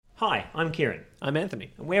Hi, I'm Kieran, I'm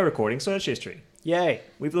Anthony. and we're recording Search History. Yay.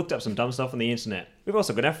 We've looked up some dumb stuff on the internet. We've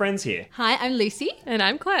also got our friends here. Hi, I'm Lucy. And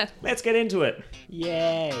I'm Claire. Let's get into it.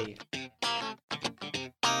 Yay.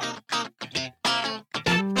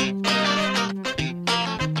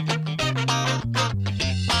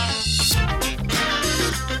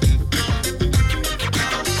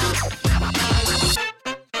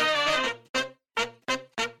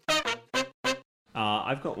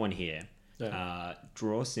 I've got one here. Yeah.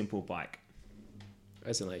 Draw a simple bike.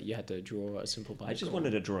 As in, like, you had to draw a simple bike. I just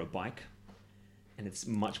wanted to draw a bike, and it's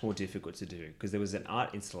much more difficult to do because there was an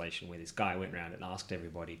art installation where this guy went around and asked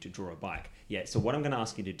everybody to draw a bike. Yeah, so what I'm going to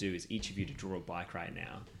ask you to do is each of you to draw a bike right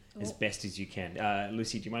now as best as you can.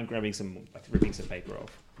 Lucy, do you mind ripping some paper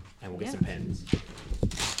off? And we'll get some pens.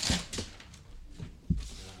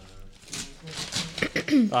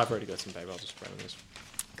 I've already got some paper. I'll just grab this.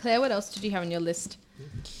 Claire, what else did you have on your list?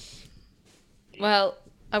 Well,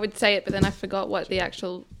 I would say it, but then I forgot what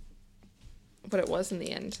it was in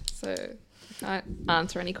the end. So I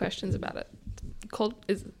answer any questions about it.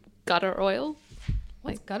 Is gutter oil?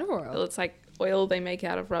 What's gutter oil? It's like oil they make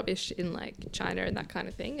out of rubbish in like China and that kind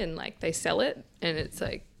of thing, and like they sell it, and it's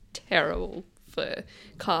like terrible for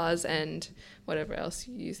cars and whatever else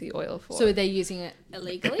you use the oil for. So are they using it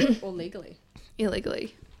illegally or legally?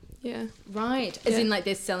 Illegally. Yeah. Right. As in like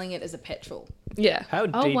they're selling it as a petrol. Yeah. How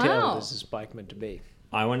Oh, detailed wow. is this bike meant to be?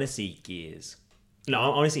 I want to see gears. No, I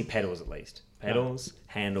want to see pedals at least. Pedals,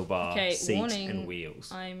 handlebar, Okay, seat, warning. and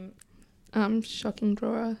wheels. I'm shocking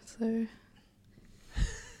drawer, so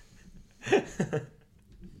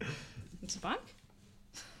It's a bike?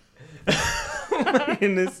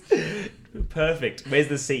 Goodness. Perfect. Where's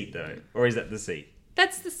the seat though? Or is that the seat?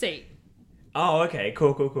 That's the seat. Oh, okay.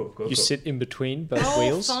 Cool. You sit in between both Oh,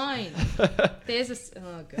 wheels? fine. There's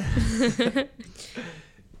oh god.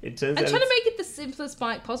 It turns I'm out trying to make it the simplest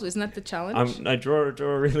bike possible. Isn't that the challenge? I draw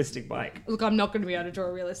a realistic bike. Look, I'm not going to be able to draw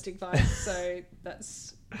a realistic bike, so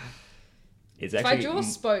that's. It's If actually I draw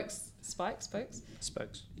spokes. Spokes.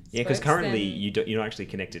 yeah, because spokes, currently then- you're not actually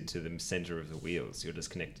connected to the center of the wheels. You're just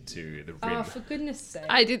connected to the rim. Oh, for goodness sake!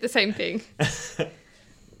 I did the same thing.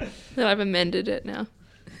 But I've amended it now.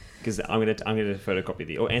 Because I'm gonna photocopy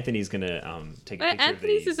the. Or Anthony's gonna take a picture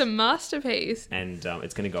Anthony's of these, is a masterpiece. and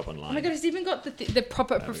it's gonna go up online. Oh my god, he's even got the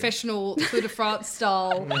proper professional Tour de France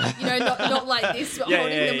style. You know, not like this, but holding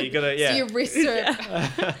them you with, gotta, so your wrists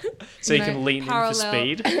are So you know, can lean in for parallel.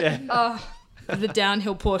 speed. the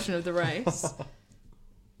downhill portion of the race.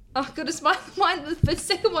 Oh goodness, mine the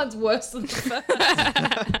second one's worse than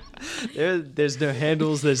the first. There's no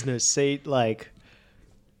handles, there's no seat, like...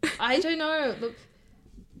 I don't know. Look,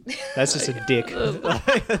 That's just a dick.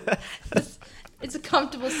 it's a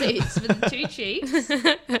comfortable seat for the two cheeks.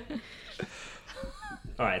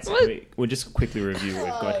 All right, so we'll just quickly review what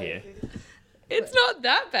we've got here. It's not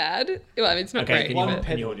that bad. Well, I mean, it's not Okay, great.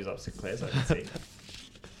 can you hold yours up to Claire so I can see?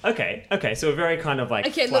 Okay, so a very kind of like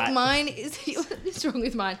Okay, flat... look, mine is. What's wrong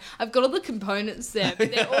with mine? I've got all the components there,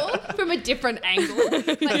 but they're all from a different angle.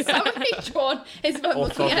 Like some of it drawn as if I'm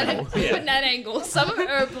looking at it Orthogonal, from yeah. an angle. Some of it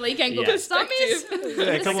are oblique angle. Yeah. Some is a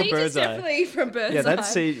the couple of seat bird's is eye. definitely from bird's Yeah, eye. that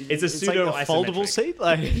seat... It's a like a foldable pseudo-isometric. seat?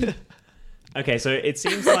 Like... Okay, so it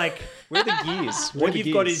seems like... Where are the gears? What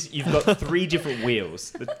you've got is you've got three different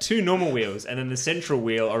wheels, the two normal wheels, and then the central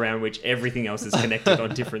wheel around which everything else is connected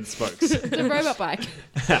on different spokes. It's a robot bike.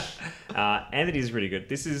 Anthony's really good.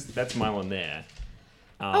 That's my one there.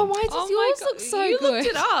 Oh, why does yours look so you good? looked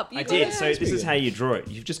it up. I did. So this is how you draw it.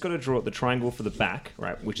 You've just got to draw the triangle for the back,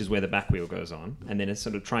 right, which is where the back wheel goes on, and then a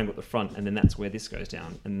sort of triangle at the front, and then that's where this goes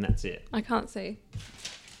down, and that's it. I can't see.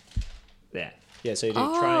 There. Yeah, so you do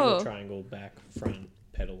Oh. triangle, back, front,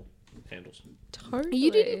 pedal, handles. Totally. You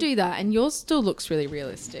didn't do that, and yours still looks really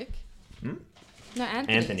realistic. Hmm? No,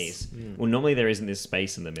 Anthony's. Well, normally there isn't this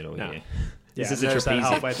space in the middle No. here. Yeah, This is a noticed that trapezium.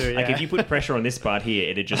 halfway through, Like yeah. if you put pressure on this part here,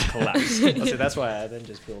 it'd just collapse. So that's why I then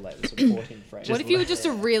just build like the supporting frame. What if you were just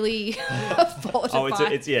a really fortified Oh,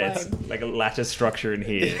 it's frame? like a lattice structure in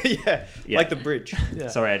here. yeah, Yeah. like the bridge. Yeah.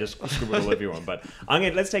 Sorry, I just scribbled all over you one, but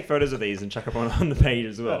let's take photos of these and chuck up on the page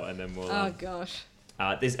as well, and then we'll. Oh gosh.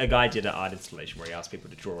 There's a guy did an art installation where he asked people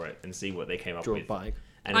to draw it and see what they came up Draw a with. bike.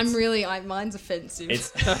 And Mine's offensive.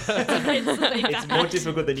 It's more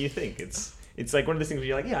difficult than you think. It's like one of those things where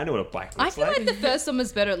you're like, yeah, I know what a bike I looks feel like. like the first one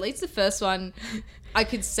was better. At least the first one, I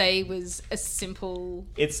could say was a simple,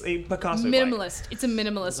 It's a Picasso minimalist. It's a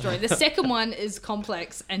minimalist drawing. The second one is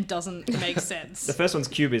complex and doesn't make sense. The first one's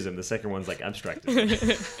cubism. The second one's like abstractism.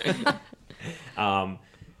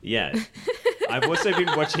 Yeah. I've also been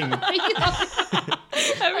watching...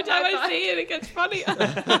 Every time I see it, it gets funnier.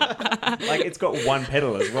 Like, it's got one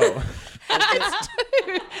pedal as well. It's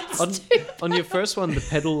two. on your first one, the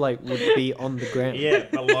pedal like would be on the ground. Yeah,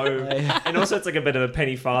 below. And also it's like a bit of a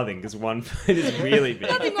penny farthing because one foot is really big.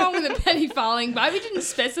 Nothing wrong with a penny farthing, but we didn't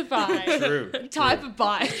specify True. type of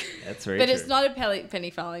bike. That's very But true. it's not a penny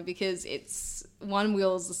farthing because it's one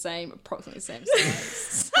wheel is the same, approximately the same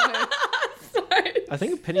size. So, I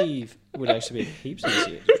think a penny would actually be heaps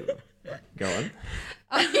easier to draw. Go on.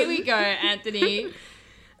 here we go, Anthony.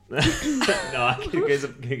 No, I'm going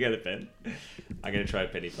to get a pen. I'm going to try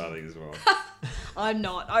penny farthing as well. I'm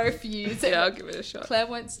not. I refuse. Yeah, I'll give it a shot. Claire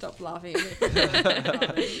won't stop laughing.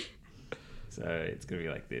 So it's going to be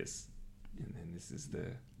like this. And then this is the...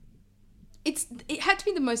 It had to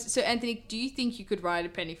be the most. So, Anthony, do you think you could ride a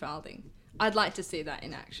penny farthing? I'd like to see that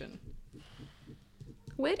in action.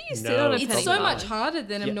 Where do you sit No, on a It's penny so farthing? much harder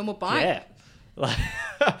than a normal bike. Yeah. Like,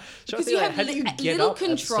 Because you have how do you get little up at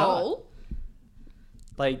the start? control.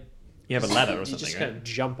 Like, You have a ladder or you something, just right? kind of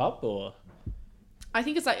jump up, or I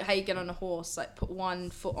think it's like how you get on a horse, like put one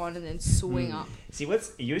foot on and then swing up. See,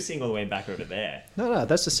 you're seeing all the way back over there. no,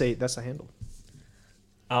 that's the seat, that's the handle.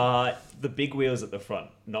 The big wheel's at the front,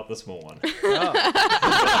 not the small one.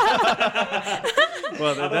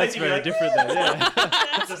 Well, Otherwise that's you'd be very like, different then. Yeah.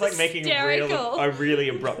 It's just like making Hysterical. really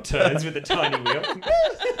abrupt turns with a tiny wheel.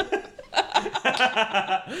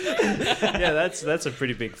 Yeah, that's a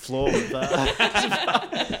pretty big flaw with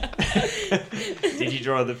that. Did you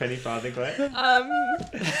draw the penny farthing, Claire?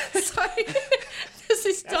 Sorry. There's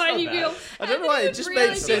this tiny not bad. wheel. I don't know why, it just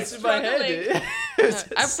made sense in my head.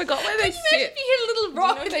 I forgot where they Imagine sit. if you hit a little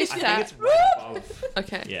rock. where they I sit? think it's right above.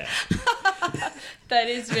 Okay. Yeah. That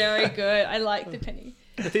is very good. I like the penny.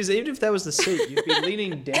 The thing is, even if that was the seat, you'd be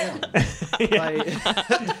leaning down.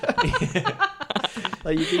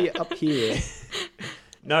 Like you'd be up here.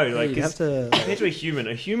 No, like, You'd have 'cause to. compared to a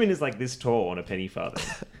human is like this tall on a penny farthing.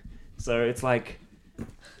 So it's like,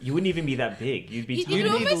 you wouldn't even be that big. You'd be You'd tiny.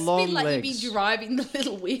 need almost long be like legs. you'd be driving the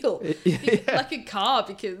little wheel. Yeah. Like a car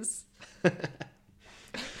because...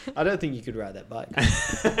 I don't think you could ride that bike.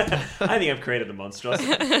 I think I've created a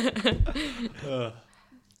monstrosity.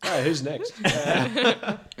 Alright, who's next?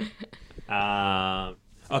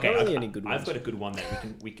 Okay, Not really any good I've ones. got a good one that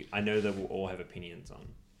I know that we'll all have opinions on.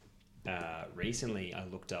 Recently, I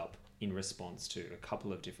looked up in response to a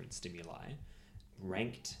couple of different stimuli,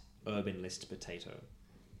 ranked urban list potato.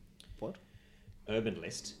 What? Urban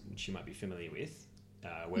list, which you might be familiar with,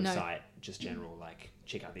 website, just general, like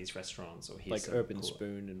check out these restaurants or here's Like some Urban cool-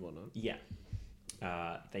 Spoon and whatnot. Yeah,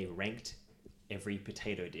 they ranked every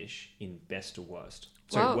potato dish in best to worst.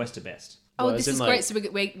 Sorry, Wow. worst to best. Oh, Well, this as is in, great. like-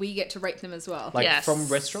 So we get to rate them as well. Like Yes. from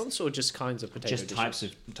restaurants or just kinds of potato Just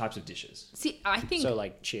dishes? types of dishes. See, I think... So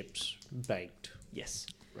like chips, baked. Yes.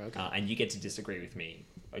 Okay. And you get to disagree with me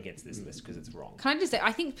against this list because it's wrong. Can I just say,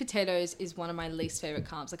 I think potatoes is one of my least favourite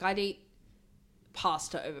carbs. Like, I'd eat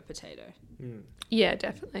pasta over potato. Yeah,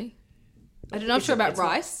 definitely. I'm not sure about It's not-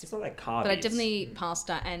 rice, It's not like carbs. but I definitely eat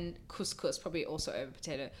pasta and couscous probably also over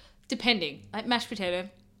potato. Depending. Like mashed potato.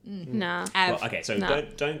 Nah. Av. Well, okay, so No.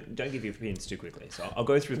 don't give your opinions too quickly. So I'll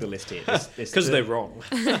go through the list here. Because they're wrong.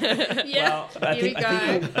 Yeah, I here we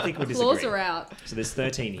go. think we'll Claws disagree. are out. So there's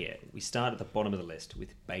 13 here. We start at the bottom of the list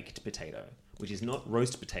with baked potato, which is not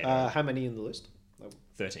roast potato. How many in the list?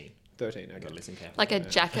 13. 13, I've got okay. to listen carefully. Like a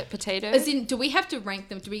jacket potato. As in, do we have to rank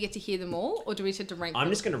them? Do we get to hear them all? Or do we have to rank I'm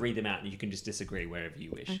them? just going to read them out and you can just disagree wherever you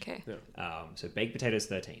wish. Okay. So baked potato is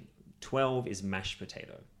 13. 12 is mashed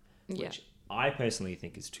potato, Yeah. which I personally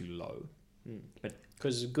think is too low. But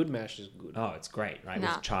Because good mash is good. oh, it's great, right?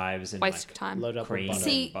 Nah. With chives and Waste like of time. Load up cream with butter.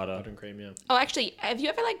 See- and butter. Butter and cream, yeah. Oh, actually, have you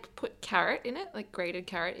ever like put carrot in it? Like grated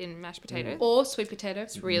carrot in mashed potatoes? Or sweet potato.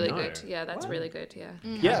 It's really No. good. Yeah, that's really good. Yeah.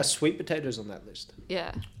 Yeah, sweet potatoes on that list.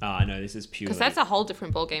 Yeah. I know this is purely. Because that's a whole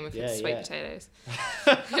different ballgame if Yeah, it's sweet yeah. potatoes.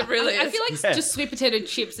 It really I is. feel like Yeah. just sweet potato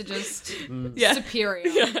chips are just Yeah.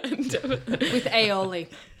 superior Definitely. with aioli.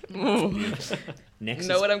 Next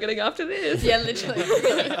Know is, what I'm getting after this. Yeah, literally.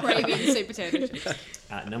 Craving sweet potato chips.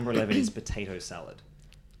 number 11 is potato salad.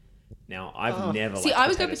 Now I've never See, liked I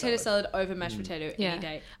would go potato salad over mashed Mm. potato Yeah. any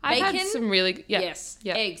day. I've had Bacon, some really good. Yeah. yes.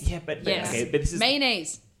 Yeah. Eggs, Yeah, but yes. okay, but this is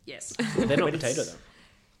Mayonnaise, yes. They're not But it's- potato though.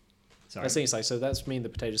 sorry. I think it's like, so that's mean the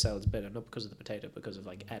potato salad's better, not because of the potato, because of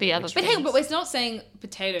like adding The other extra But hang on, things. but we're not saying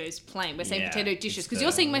potatoes plain. We're saying Yeah, potato dishes. it's Because the-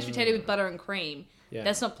 you're saying mashed potato with butter and cream. Yeah.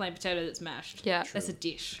 That's not plain potato that's mashed. Yeah. That's a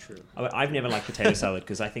dish. True. I've never liked potato salad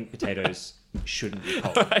because I think potatoes shouldn't be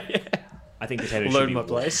cold. I think potatoes Learn should be my warm.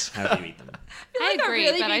 place. How do you eat them? I agree,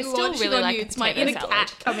 really but I been still launching really on like you. a It's my potato inner salad.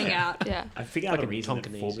 cat coming out. Yeah. I figured out a Fucking reason that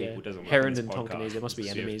Tonkinese, 4 yeah. people doesn't work Heron on this and podcast. Tonkinese, they must be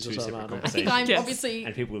because we have enemies or two something, separate aren't I think I'm conversations. obviously.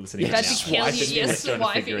 And people are listening That's now. just kill you, just yes, trying to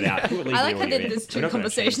wife. figure it out. Who will leave I like the how audio there's in? two We're not gonna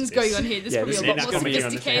conversations change going this. on here. This Yeah, is probably this a is lot not more gonna be on the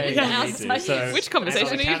sophisticated page. than Yeah, our me too. side. So, Which conversation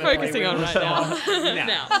as are you a counterplay, focusing we're on gonna right start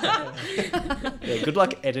now. Yeah, good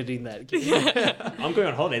luck editing that. I'm going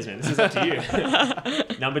on holidays, man. This is up to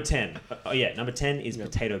you. Number 10. Oh, yeah. Number 10 is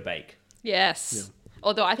potato bake. Yes.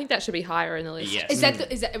 Although I think that should be higher in the list. Yes. Is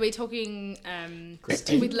that? Are we talking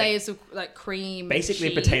with layers of like cream? Basically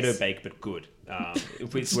cheese? a potato bake, but good.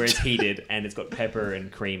 Where it's heated and it's got pepper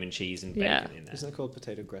and cream and cheese and bacon Yeah. in there. Isn't that called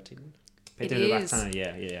potato gratin? Potato It is. gratin,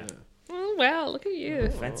 yeah. Oh, wow, look at you.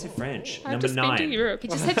 Fancy French. I've Number just been to 9. Europe. He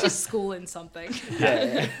just had to school in something.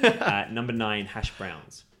 Number 9, hash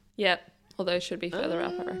browns. Yep. Although it should be further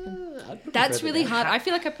up, I reckon. That's really hard. I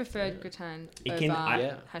feel like I prefer gratin It over can-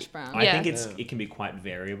 Yeah. hash brown. I Yeah. think it can be quite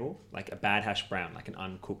variable. Like a bad hash brown, like an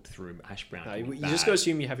uncooked through hash brown. No, can you be just bad. got to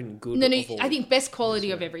assume you're having good. No, of all. I think best quality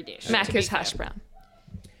of every dish. to be Macca's fair. hash brown.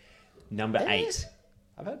 Number 8.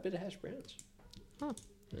 I've had a bit of hash browns.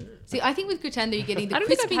 See, I think with gratin, though, you're getting the I don't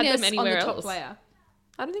think I've had them crispiness on the anywhere top else. layer.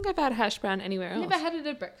 I don't think I've had hash brown anywhere Have you else. ever had it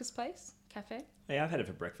at a breakfast place, cafe? Yeah, I've had it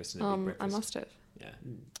for breakfast and a big I breakfast. must have. Yeah.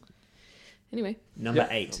 Anyway. Number Yep.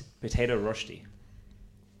 8, potato rosti.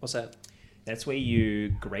 What's that? That's where you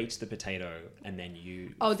grate the potato and then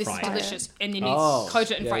you Oh, this fry is it. delicious, and then you Oh,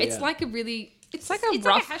 coat it and yeah, fry. yeah. It's like a really. It's like a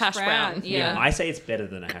rough hash brown. Yeah. I say it's better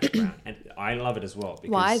than a hash brown, and I love it as well. Because,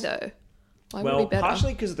 Why though? Why would Well, it be better?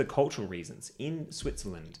 partially because of the cultural reasons. In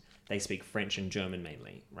Switzerland, they speak French and German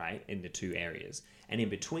mainly, right? In the two areas. And in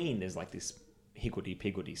between, there's like this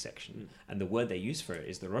higgledy-piggledy section. And the word they use for it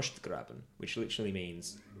is the Rostgraben, which literally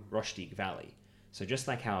means Rostig Valley. So just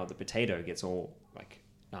like how the potato gets all like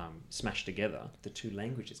smashed together, the two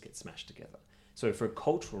languages get smashed together. So for a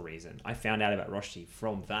cultural reason, I found out about Rosti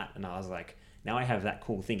from that. And I was like, now I have that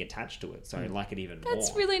cool thing attached to it. So I like it even more.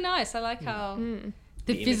 That's really nice. I like how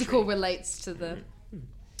the The physical imagery. relates to the.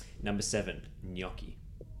 Number 7, gnocchi.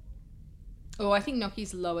 Oh, I think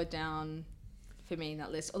gnocchi's lower down for me in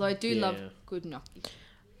that list. Although I do love Yeah. good gnocchi.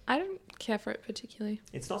 I don't care for it particularly.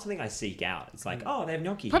 It's not something I seek out. It's like, oh, they have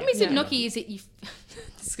gnocchi Problem here. is with Yeah. gnocchi is that you.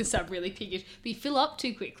 This is gonna sound really piggish, but you fill up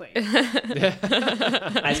too quickly.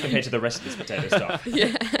 As compared to the rest of this potato stuff.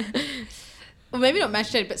 Or maybe not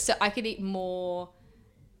mashed potato, but so I could eat more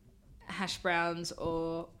hash browns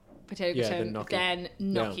or potato Yeah, gratin than gnocchi. than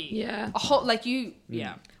gnocchi. Yeah. A whole like you.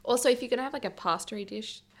 Yeah. Also, if you're gonna have like a pasta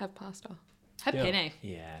dish, have pasta. Have Yeah. penne.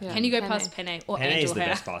 Yeah. Yeah. Can you go Penne. past penne or Penne is angel the hair?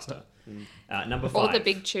 best pasta. Number 5. Or the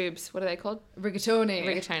big tubes. What are they called? Rigatoni.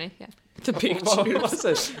 Rigatoni. Yeah. The big What tubes. was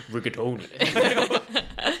it? Rigatoni.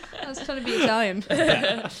 I was trying to be Italian.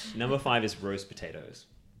 Number 5 is roast potatoes.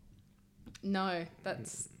 No,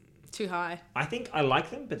 that's too high. I think I like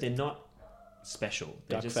them, but they're not special.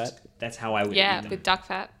 They're Duck just, fat? That's how I would Yeah, eat them. with duck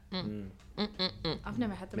fat. I've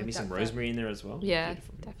never had them. Maybe with some duck rosemary in there as well. Yeah,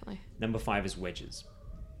 Beautiful. definitely. Number 5 is wedges. fat.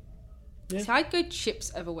 So I'd go chips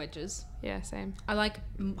over wedges. Yeah, same. I like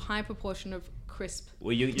high proportion of crisp.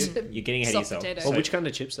 Well, you're getting ahead of Soft yourself. potatoes. Well, So- which kind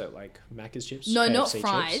of chips though? Like Macca's chips? No, not KFC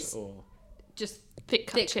fries. Chips, or... Just Thick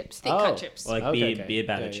cut chips. thick Oh. cut chips. Like Okay, beer, okay. beer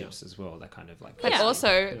batter Yeah, yeah. chips as well. That kind of like. But Yeah.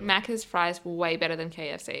 also, Macca's fries were way better than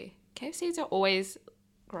KFC. KFCs are always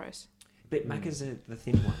gross. But Macca's are the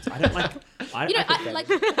thin ones. I don't like. You know, I like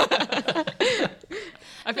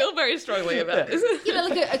I feel very strongly about this. you know,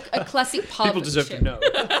 like a classic pub. People deserve chip. to know.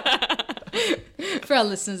 For our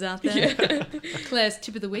listeners out there, Claire's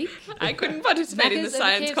tip of the week. I couldn't participate in the Macca's over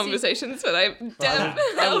science KFC. conversations, but I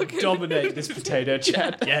I will dominate this potato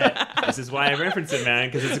chat. yeah, this is why I reference it, man,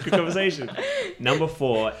 because it's a good conversation. Number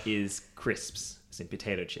 4 is crisps, as in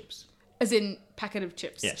potato chips. As in packet of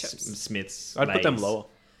chips. Yes, Chips. Smiths. I'd put them Lay's. lower.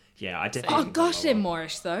 Yeah, I definitely. Oh think gosh, they're lower.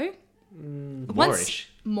 Moorish though. Moorish.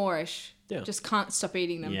 Moorish. Yeah. Just can't stop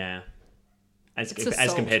eating them. Yeah, as It's a as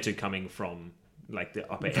salt. compared to coming from like the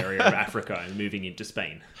upper area of Africa and moving into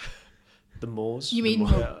Spain. The Moors. You mean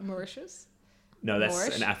The Moor- Mauritius? No, that's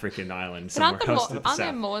Moorish? an African island But somewhere else to the aren't there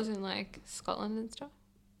south. Moors in like Scotland and stuff?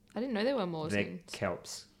 I didn't know there were Moors They're in.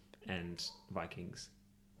 Celts and Vikings.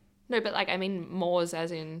 No, but like I mean Moors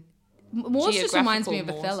as in. Moors just reminds me of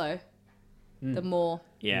Geographical Othello. The Moor.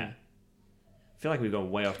 Yeah. I feel like we've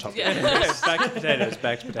gone way off topic. Yeah. back to potatoes.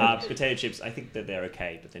 Back to potatoes. Potato chips, I think that they're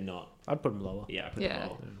okay, but they're not. I'd put them lower. Yeah, I put Yeah. them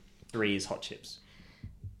low. 3 is hot chips.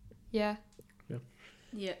 Yeah. Yeah.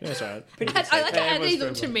 Yeah, that's all right. I like how Andy Everyone's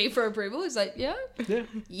looked to very me for approval. He's like, yeah, Yeah.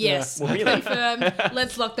 yes, Well, really. confirm.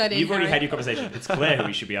 Let's lock that in. You've already Harry. had your conversation. It's Claire who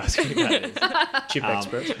we should be asking about this. Chip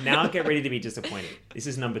expert. Now get ready to be disappointed. This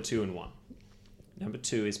is number 2 and 1. Number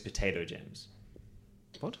 2 is potato gems.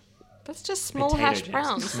 What? That's just small Potato hash gems.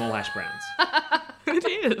 browns. Small hash browns.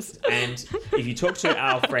 It is. And if you talk to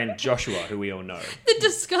our friend Joshua, who we all know, The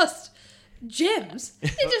disgust. Gems?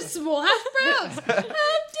 They're just small hash browns. How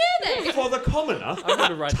dare they? for the commoner, I'm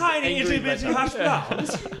gonna write tiny angry itty bitty letter. hash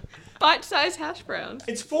browns. Bite-sized hash browns.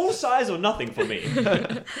 It's full size or nothing for me.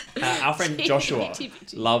 Our friend Teeny Joshua bitty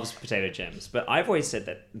bitty. loves potato gems, but I've always said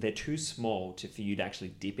that they're too small for you to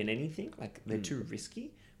actually dip in anything. Like they're too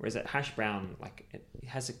risky. Whereas a hash brown, like it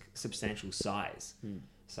has a substantial size.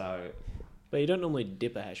 So But you don't normally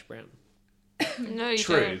dip a hash brown. No, you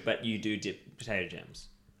true, don't. but you do dip potato gems.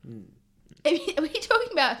 I mean, are we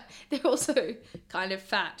talking about they're also kind of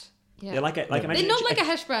fat? Yeah. They're like imagine They're not like a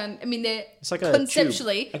hash brown. I mean, they're It's like a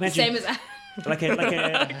conceptually the Imagine- same as like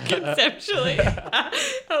a Conceptually.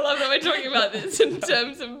 I love that we're talking about this in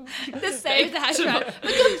terms of the same as a hash brown, but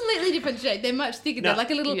completely different shape. They're much thicker. No. They're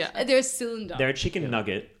like a little. Yeah. They're a cylinder, they're a chicken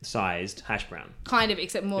nugget sized hash brown. kind of,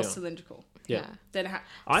 except more Yeah. cylindrical Yeah. than a hash.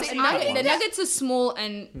 I've See, seen that one. the nuggets are small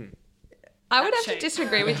and I would have shape. to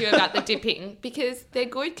disagree with you about the dipping because they're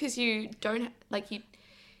good because you don't like you.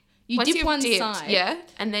 you once dip you've one dipped, side. yeah,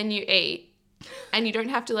 and then you eat, and you don't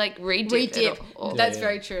have to like re-dip. Re-dip. It or, That's yeah.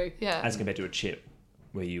 very true. yeah, As compared to a chip,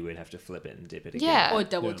 where you would have to flip it and dip it again. yeah, Or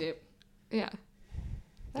double Yeah. dip. yeah.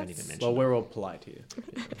 Don't even mention Well, that. we're all polite here.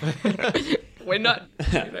 We're not,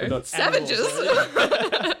 We're not savages.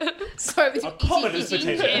 Sorry, with A your commonest itty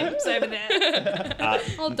bitty potato. gems over there. Uh,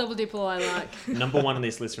 I'll double dip all I like. Number 1 on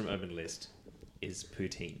this list from Urban List is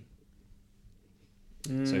poutine.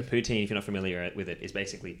 So poutine, if you're not familiar with it, is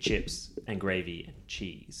basically chips and gravy and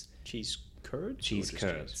cheese. Cheese curds? Cheese Or just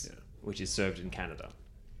curds, cheese? which is served in Canada.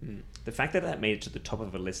 The fact that made it to the top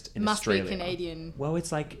of a list in Must Australia. be Canadian. Well,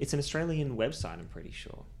 it's an Australian website, I'm pretty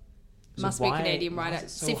sure. So Must why- be Canadian, why right? is it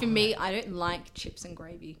so See, for high? me, I don't like chips and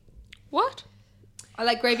gravy. What? I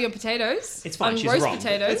like gravy on potatoes. It's fine, on she's roast wrong.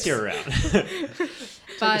 potatoes. Let's hear her out. Take a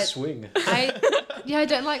But swing. I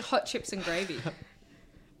don't like hot chips and gravy.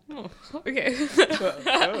 Oh, okay.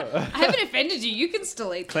 I haven't offended you. You can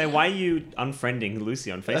still eat. Claire, why are you unfriending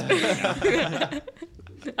Lucy on Facebook right now?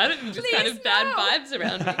 I don't just kind Please, of bad no. vibes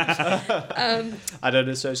around me. I don't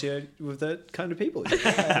associate with that kind of people.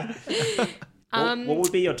 What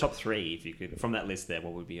would be your top 3 if you could, from that list there,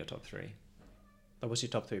 what would be your top 3? What's your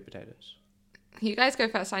top 3 potatoes? You guys go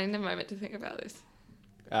first. I need a moment to think about this.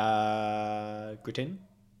 Gratin?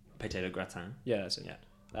 Potato gratin. Yeah, that's it.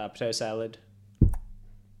 Yeah. Potato salad.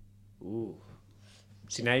 Ooh.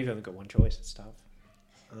 See, now you've only got one choice. It's tough.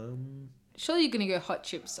 Surely you're going to go hot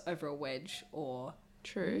chips over a wedge or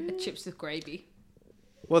True. a chips with gravy.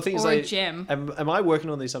 Well, the thing is, Or a like, gem. am I working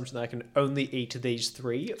on the assumption that I can only eat these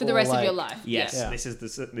 3 For the or, rest of like- your life. Yes, Yeah. this is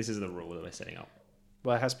the rule that we're setting up.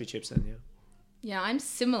 Well, it has to be chips then, yeah. Yeah, I'm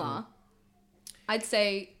similar. I'd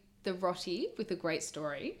say the roti with a great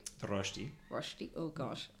story. The rosti. Rosti. Oh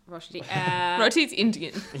gosh. Rosti. Roti's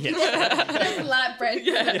Indian. Yes. Light bread.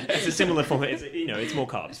 It's a similar form. It's more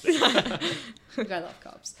carbs. But I love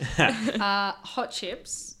carbs. Hot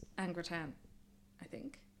chips and gratin, I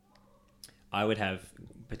think. I would have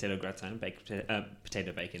potato gratin,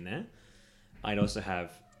 potato bacon there. I'd also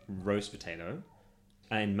have roast potato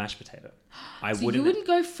and mashed potato. I So you wouldn't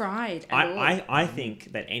go fried at all. I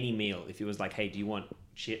think that any meal, if it was like, hey, do you want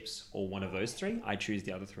chips or one of those 3? I choose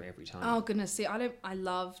the other 3 every time. Oh goodness, see, I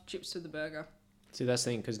love chips with a burger. See, that's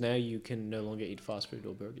the thing, because now you can no longer eat fast food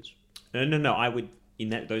or burgers. No. I would in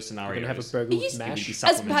those You're scenarios. going to have a burger You with used- mash. Be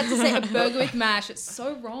I was about to say a supplement. burger with mash. It's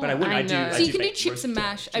so wrong. But I wouldn't. I I do. know. I So do you can do baked chips and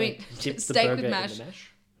mash. I mean, Dip the steak burger with mash. in the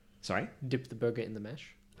mash. Sorry, Dip the burger in the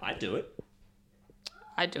mash. I'd do it.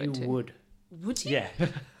 I'd do You it too. would. Would you? Yeah,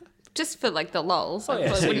 Just for like the lulz. Oh, I yeah,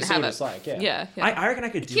 probably so you wouldn't see have what it. it's like, yeah. Yeah. I reckon I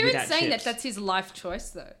could do Kieran's without saying chips. that's his life choice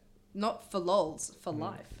though, not for lols, for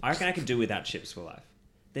life. I reckon I could do without chips for life.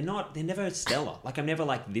 They're never stellar. Like I'm never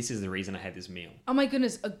like, this is the reason I had this meal. Oh my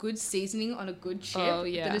goodness, a good seasoning on a good chip Oh,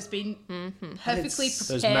 yeah. that has been perfectly Those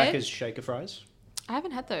prepared. Macca's shaker fries. I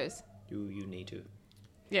haven't had those. You need to.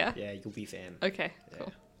 Yeah. Yeah, you'll be a fan. Okay.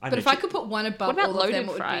 Cool. But if I could put one above What about all of them, loaded it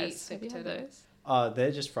would be fries? sweet Have you had potato. those?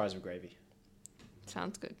 They're just fries with gravy.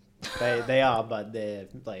 Sounds good. They are, but they're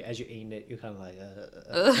like as you're eating it, you're kind of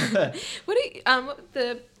like. What do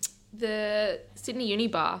you, the Sydney Uni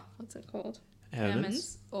Bar, what's it called?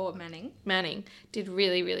 Herman's or Manning. Manning did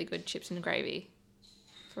really, really good chips and gravy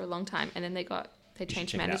for a long time, and then they should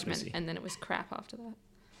changed check it out, management, Lucy. and then it was crap after that.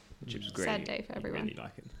 Chips Sad gravy. day for You everyone. Really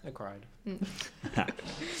like it. I cried.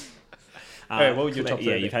 Alright, what would your top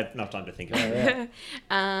Yeah, 3 you've be? had enough time to think about it.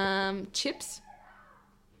 Yeah. Chips,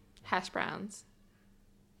 hash browns.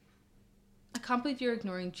 I can't believe you're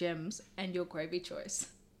ignoring gems and your gravy choice.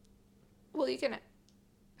 Well, you can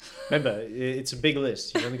Remember, it's a big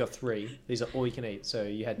list. You've only got 3. These are all you can eat. So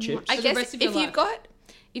you had chips. I For the guess rest of your life.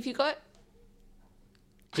 if you got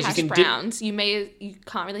 'Cause hash you can dip- browns, you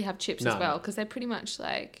can't really have chips No, as well no. because they're pretty much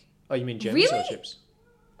like. Oh, you mean gems or Really? chips?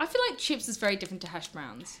 I feel like chips is very different to hash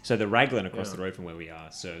browns. So the Raglan across Yeah. the road from where we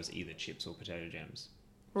are serves either chips or potato gems.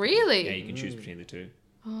 Really? Yeah, you can choose between the two.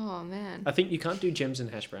 Oh man. I think you can't do gems and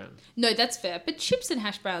hash brown. No, that's fair. But chips and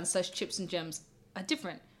hash browns / chips and gems are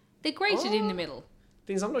different. They're grated in the middle.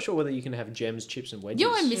 Thing is, I'm not sure whether you can have gems, chips, and wedges. You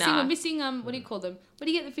know what I'm missing? Nah. We're missing, what do you call them? What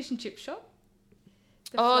do you get at the fish and chip shop?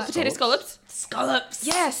 The Oh, flat- potato scallops. Scallops.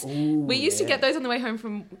 Yes, Ooh, we used to yeah. get those on the way home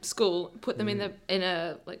from school. Put them in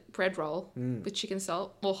a like bread roll with chicken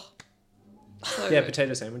salt. Oh, so Yeah, good.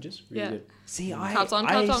 potato sandwiches. Really Yeah. good. See, Carbs on,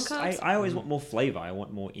 carbs on, carbs. I always want more flavour. I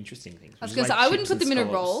want more interesting things. I was which gonna is say, like I wouldn't chips put them in a and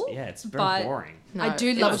scallops. roll, Yeah, it's very but- boring. No, I do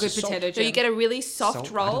it's love a not good salt. potato So gem. you get a really soft Salt? I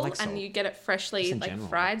don't roll, like and salt. you get it freshly Just in like general.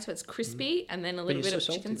 fried, so it's crispy, and then a little you're bit so of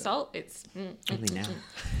salty chicken though. salt. It's. Only now.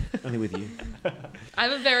 Only with you. I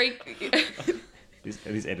have a very This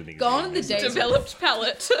editing. Go on the days. developed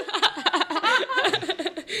palate.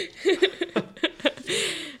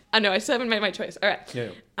 I know. I still haven't made my choice. All right. Yeah.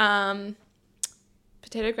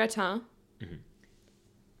 Potato gratin, Mm-hmm.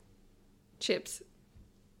 chips,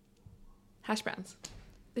 hash browns.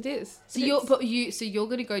 It is. So you're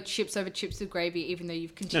gonna go chips over chips with gravy, even though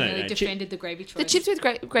you've continually no, defended the gravy choice. The chips with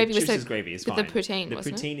gravy was Chips so is gravy is with fine. the poutine, The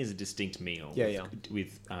wasn't it? poutine is a distinct meal. Yeah, yeah.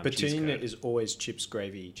 With cheese Poutine curd. is always chips,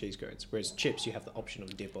 gravy, cheese curds. Whereas chips, you have the option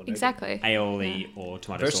of dip or no dip. Exactly. aioli or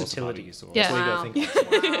tomato sauce or Versatility. barbecue sauce. Yeah. That's what Wow. you gotta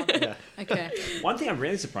think of. Wow. Yeah, Okay. One thing I'm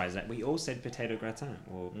really surprised at, we all said potato gratin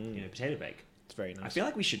or potato bake. it's very nice. I feel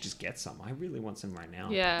like we should just get some. I really want some right now.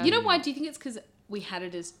 Yeah. You know why? Do you think it's because we had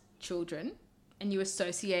it as children, and you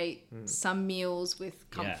associate some meals with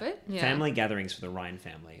comfort? Yeah. Family gatherings for the Ryan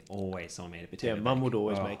family. Always someone made a potato. Yeah, Mum bake. would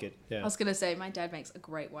always Oh. make it. I Yeah. was gonna say my dad makes a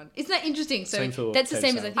great one. Isn't that interesting? So Same for that's the potato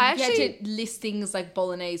same as I salad. think I if you had actually- to list things like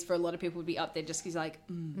bolognese for a lot of people would be up there just because like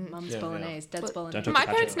mum's Yeah, bolognese, dad's Well, bolognese. Don't My talk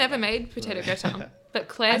about parents it. never made potato gratin, but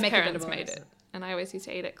Claire's make a bit parents of made both. it, and I always used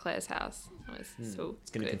to eat at Claire's house. It was so It's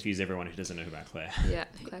going to good. confuse everyone who doesn't know about Claire. Yeah,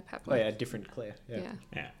 Claire Papua. Oh yeah, different Claire. Yeah. Yeah,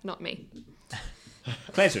 Yeah. not me.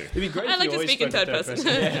 Claire too. It'd be great I if like you to always speak in spoke third person.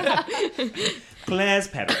 Yeah. Claire's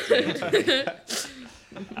parents.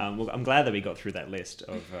 Well, I'm glad that we got through that list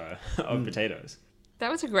of potatoes.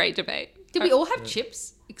 That was a great debate. Did we all have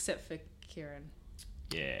chips except for Kieran?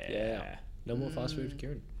 Yeah. Yeah. No more fast food for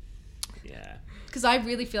Kieran. Yeah. Because I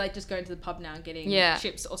really feel like just going to the pub now and getting Yeah.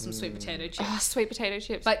 chips or some sweet potato chips. Oh, sweet potato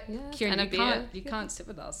chips. But Yeah. Kieran, and a you beer. can't sit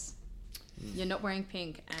with us. You're not wearing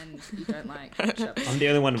pink and you don't like ketchup. I'm the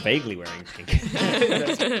only one vaguely wearing pink.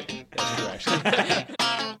 That's true,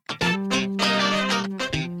 actually.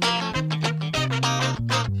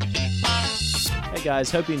 Hey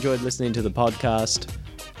guys, hope you enjoyed listening to the podcast.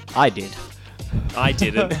 I did. I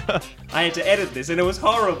didn't. I had to edit this and it was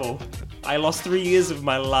horrible. I lost 3 years of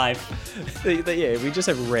my life. Yeah, we just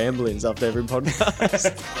have ramblings after every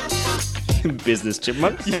podcast Business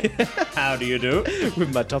chipmunks. How do you do?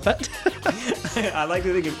 with my top hat. I like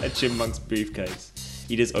to think of a chipmunk's briefcase.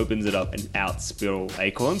 He just opens it up and out spill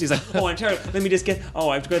acorns. He's like, oh, I'm terrible. Let me just get. Oh,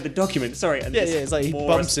 I have to go to the document. Sorry. And Yeah, just it's like he more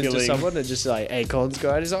bumps into spilling. someone and just like acorns go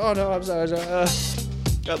out. He's like, oh no, I'm sorry.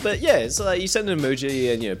 But yeah, it's like you send an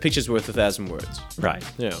emoji and picture's worth 1,000 words. Right.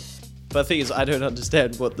 Yeah. But the thing is, I don't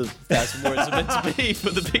understand what the 1,000 words are meant to be for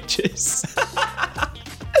the pictures.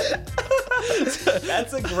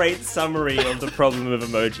 That's a great summary of the problem of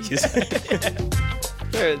emojis.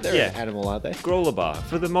 They're Yeah. an animal, aren't they? Growler bar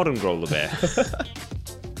for the modern growler bear.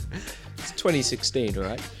 It's 2016, all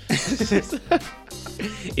right?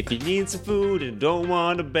 If you need some food and don't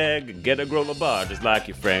want to beg, get a growler bar just like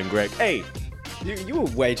your friend Greg. Hey, You were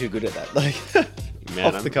way too good at that, like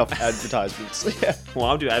Man, off the cuff advertisements. Yeah. well,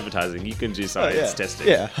 I'll do advertising. You can do science testing.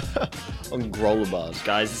 Yeah. On growler bars.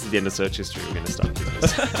 Guys, this is the end of search history. We're going to start doing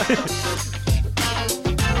this.